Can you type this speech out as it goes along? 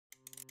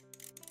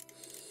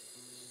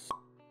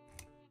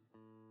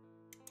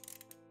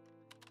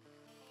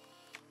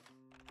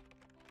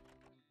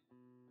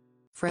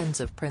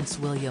Friends of Prince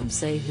William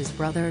say his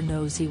brother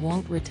knows he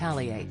won't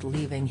retaliate,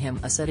 leaving him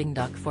a sitting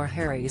duck for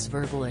Harry's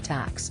verbal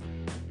attacks.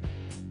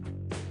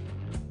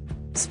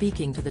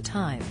 Speaking to The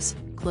Times,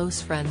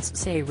 close friends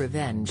say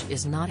revenge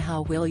is not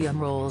how William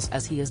rolls,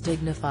 as he is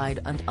dignified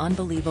and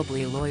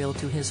unbelievably loyal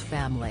to his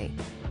family.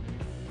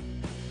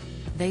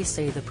 They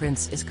say the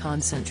prince is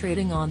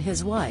concentrating on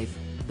his wife,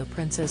 the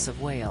Princess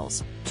of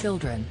Wales,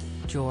 children,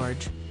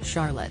 George,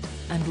 Charlotte,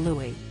 and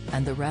Louis,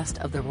 and the rest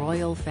of the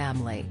royal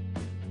family.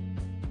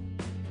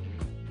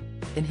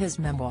 In his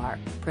memoir,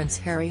 Prince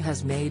Harry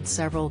has made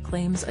several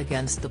claims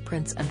against the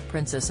Prince and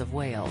Princess of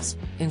Wales,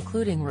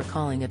 including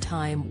recalling a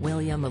time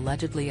William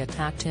allegedly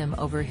attacked him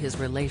over his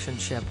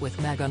relationship with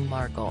Meghan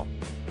Markle.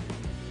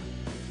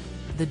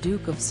 The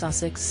Duke of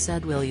Sussex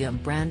said William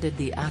branded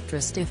the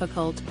actress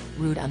difficult,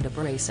 rude and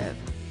abrasive.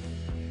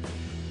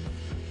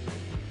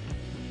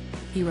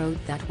 He wrote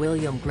that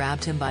William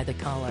grabbed him by the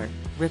collar,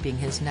 ripping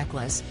his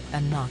necklace,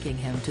 and knocking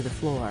him to the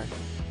floor.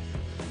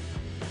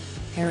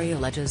 Harry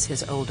alleges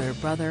his older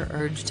brother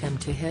urged him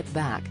to hit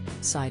back,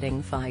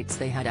 citing fights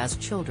they had as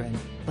children,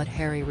 but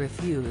Harry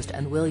refused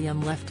and William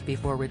left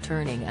before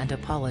returning and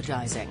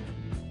apologizing.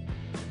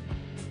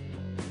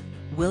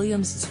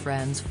 William's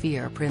friends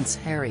fear Prince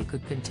Harry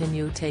could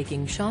continue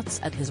taking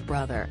shots at his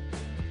brother.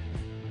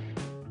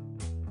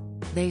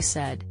 They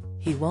said,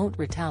 "He won't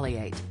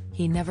retaliate,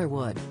 he never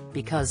would,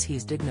 because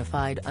he's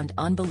dignified and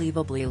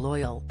unbelievably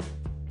loyal.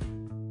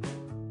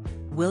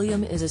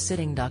 William is a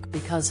sitting duck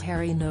because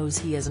Harry knows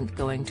he isn't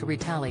going to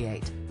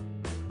retaliate.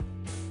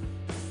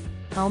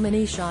 How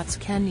many shots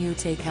can you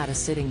take at a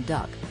sitting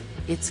duck?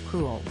 It's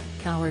cruel,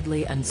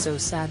 cowardly and so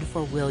sad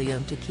for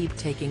William to keep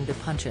taking the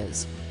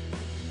punches.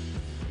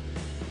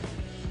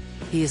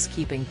 He is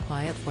keeping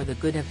quiet for the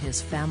good of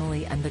his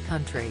family and the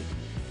country."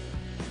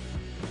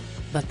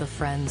 But the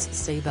friends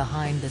say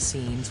behind the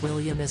scenes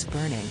William is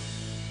burning.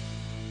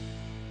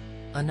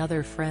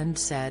 Another friend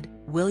said,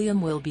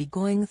 "William will be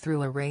going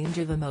through a range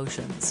of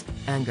emotions,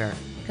 anger,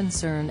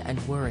 concern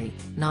and worry,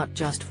 not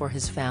just for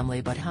his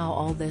family but how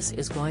all this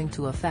is going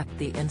to affect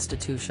the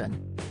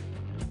institution.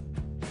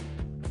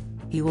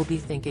 He will be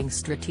thinking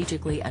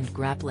strategically and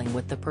grappling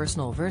with the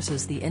personal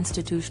versus the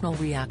institutional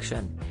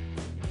reaction.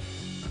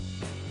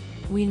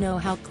 We know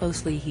how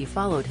closely he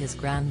followed his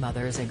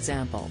grandmother's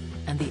example,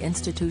 and the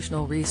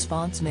institutional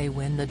response may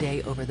win the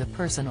day over the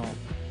personal.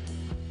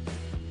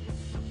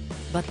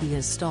 But he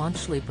is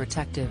staunchly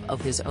protective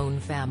of his own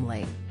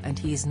family, and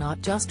he's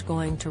not just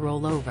going to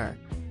roll over."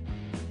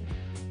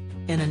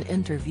 In an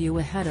interview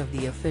ahead of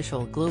the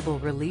official global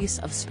release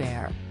of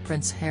Spare,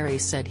 Prince Harry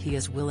said he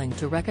is willing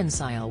to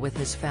reconcile with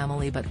his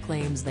family but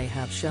claims they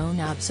have shown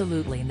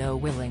absolutely no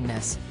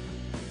willingness.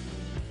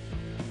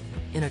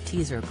 In a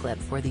teaser clip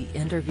for the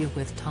interview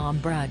with Tom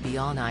Bradby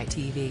on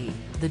ITV,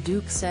 the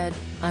Duke said,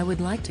 "I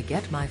would like to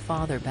get my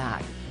father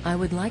back, I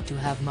would like to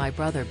have my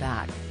brother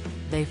back.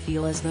 They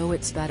feel as though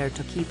it's better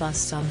to keep us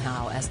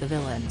somehow as the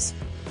villains."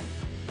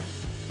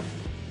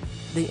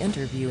 The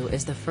interview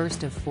is the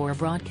first of 4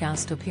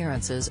 broadcast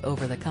appearances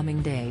over the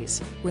coming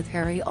days, with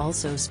Harry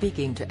also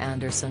speaking to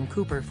Anderson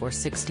Cooper for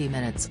 60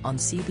 Minutes on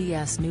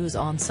CBS News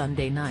on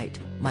Sunday night,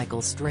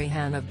 Michael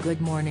Strahan of Good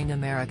Morning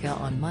America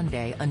on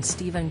Monday and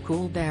Stephen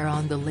Colbert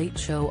on The Late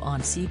Show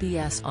on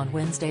CBS on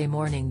Wednesday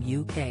morning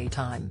UK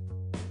time.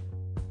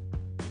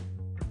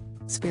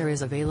 Spare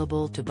is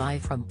available to buy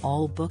from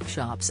all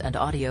bookshops and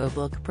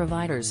audiobook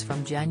providers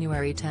from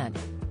January 10.